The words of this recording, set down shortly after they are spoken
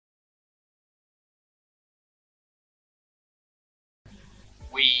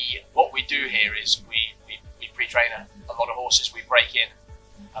What we do here is we pre-train a lot of horses. We break in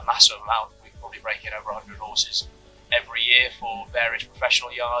a massive amount. We probably break in over 100 horses every year for various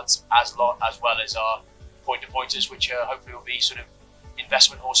professional yards, as well as our pointers, which hopefully will be sort of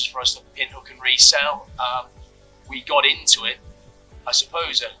investment horses for us to pinhook and resell. We got into it, I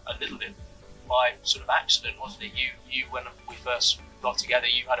suppose, a little bit by sort of accident, wasn't it? You when we first got together,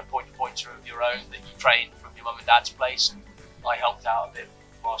 you had a pointer of your own that you trained from your mum and dad's place, and I helped out a bit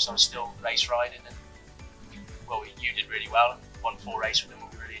whilst I was still race riding. And well, you did really well, won 4 races with them,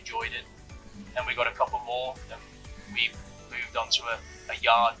 and we really enjoyed it. Then we got a couple more, and we moved on to a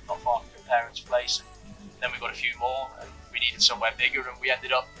yard not far from your parents' place, and then we got a few more, and we needed somewhere bigger, and we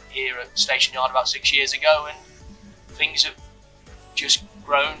ended up here at Station Yard about 6 years ago, and things have just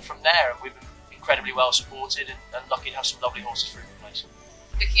grown from there, and we've been incredibly well supported and lucky to have some lovely horses through the place.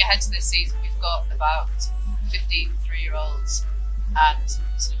 Looking ahead to this season, we've got about 15 3-year-olds and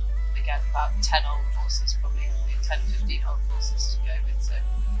again about 10 old horses, probably 10 15 old horses to go with, so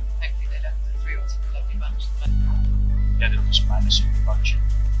hopefully they don't, the 3-year-olds have a lovely bunch. Yeah, they're just a super bunch, and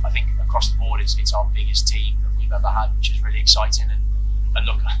I think across the board it's our biggest team that we've ever had, which is really exciting. And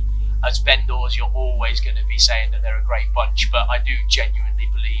look, as vendors, you're always going to be saying that they're a great bunch, but I do genuinely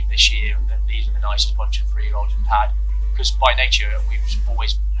believe this year that these are the nicest bunch of 3-year-olds we've had, because by nature we've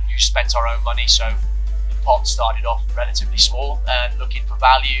always spent our own money, so the pot started off relatively small and looking for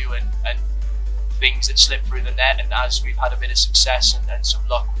value and things that slip through the net, and as we've had a bit of success and some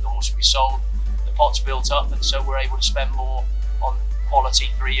luck with the horse we sold, the pot's built up, and so we're able to spend more on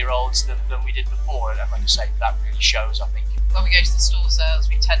quality 3-year-olds than we did before, and like I say, that really shows, I think. When we go to the store sales,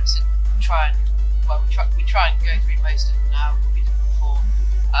 we tend to try and go through most of them now than we did before.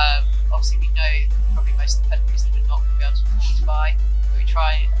 Obviously we know probably most of the pedigrees that we're not going to be able to afford to buy, but at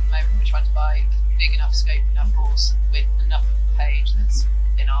the moment we're trying to buy a big enough scope, enough horse with enough page that's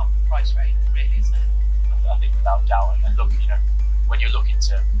in our price range, really, isn't it? I think without doubt, and look, when you're looking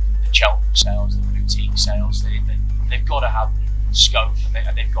to the Cheltenham sales, the boutique sales, they've got to have scope,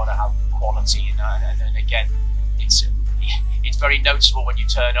 and they've got to have quality, and again, it's very noticeable when you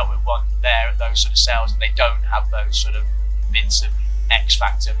turn up with one there at those sort of sales and they don't have those sort of bits of X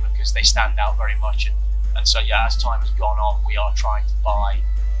factor, because they stand out very much, and so yeah, as time has gone on, we are trying to buy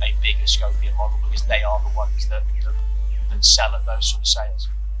a bigger scopian model, because they are the ones that sell at those sort of sales.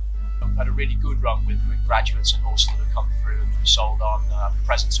 We've had a really good run with graduates and horses that have come through and we sold on.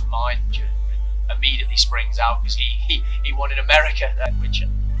 Presence of Mind, which immediately springs out because he won in America, which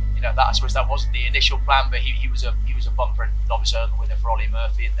that I suppose that wasn't the initial plan, but he was a bumper and novice hurdle winner for Ollie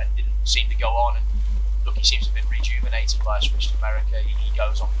Murphy, and didn't seem to go on. And look, he seems to have been rejuvenated by a switch to America. He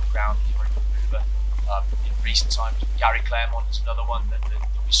goes on the ground, he's a very good mover. In recent times, Gary Claremont is another one that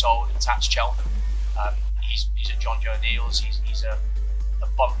we sold in Tattersalls Cheltenham. He's a John Joe Neal's. He's a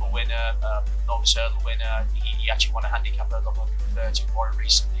bumper winner, novice hurdle winner. He actually won a handicap hurdle 130 in Warren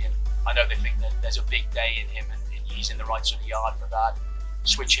recently, and I know they think that there's a big day in him, and he's in the right sort of yard for that.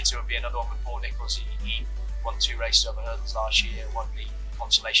 Switch hitter would be another one with Paul Nichols. He won 2 races over hurdles last year, won the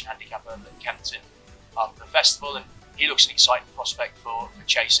consolation handicap hurdle at Kempton after the festival, and he looks an exciting prospect for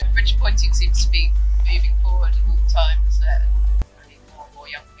chasing. Bridge pointing seems to be moving forward all the time, isn't it? And more and more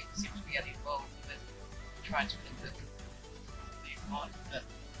young people seem to be getting involved with trying to move on.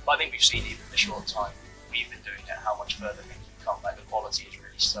 But I think we've seen, even in the short time we've been doing it, how much further things have come. Like the quality is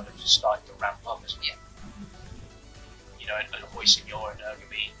really starting to ramp up, isn't it? Yeah. And Hoy Signor and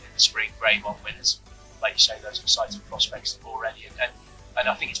Ergamine in the spring, Greymont winners, like you say, those exciting prospects already, and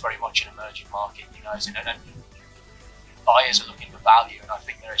I think it's very much an emerging market, and buyers are looking for value, and I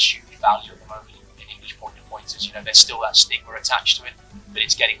think there is huge value at the moment in English pointers. There's still that stigma attached to it, but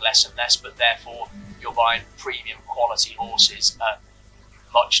it's getting less and less, but therefore you're buying premium quality horses at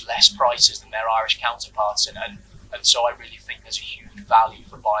much less prices than their Irish counterparts, and so I really think there's a huge value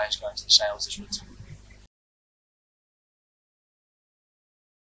for buyers going to the sales this winter.